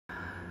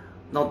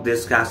Not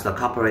discuss the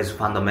copper is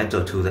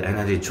fundamental to the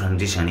energy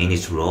transition in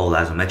its role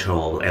as a measure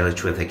of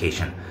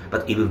electrification,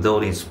 but even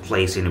though its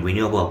place in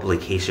renewable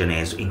application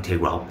is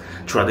integral,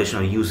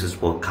 traditional uses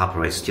for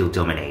copper still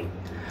dominate.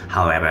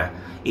 However,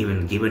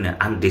 even given an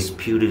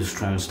undisputed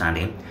strong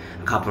standing,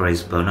 copper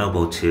is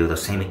vulnerable to the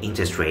same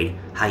interest rate,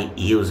 high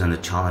yields, and the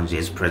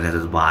challenges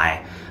presented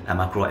by a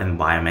macro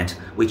environment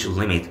which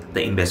limit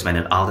the investment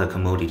in other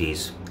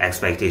commodities.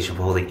 Expectation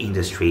for the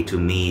industry to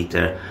meet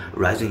the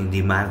rising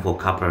demand for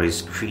copper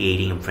is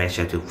creating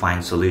pressure to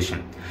find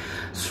solution.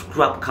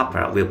 Scrap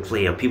copper will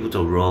play a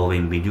pivotal role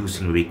in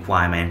reducing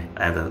requirement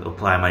at the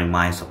primary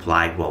mine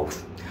supply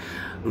growth.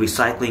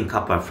 Recycling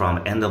copper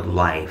from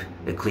end-of-life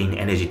clean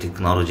energy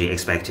technology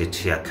expected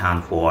to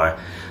account for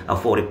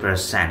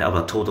 40% of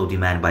the total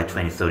demand by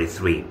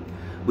 2033.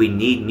 We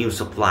need new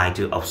supply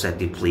to offset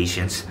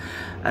depletions,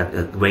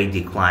 rate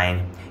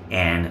decline,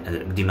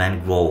 and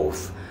demand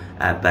growth.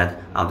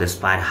 But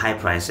despite high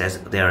prices,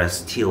 there are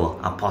still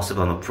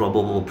possible and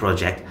probable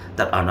projects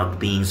that are not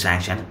being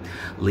sanctioned,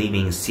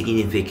 leaving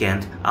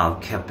significant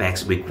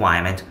capex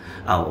requirement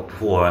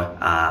for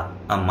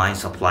a mine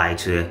supply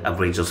to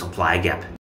bridge the supply gap.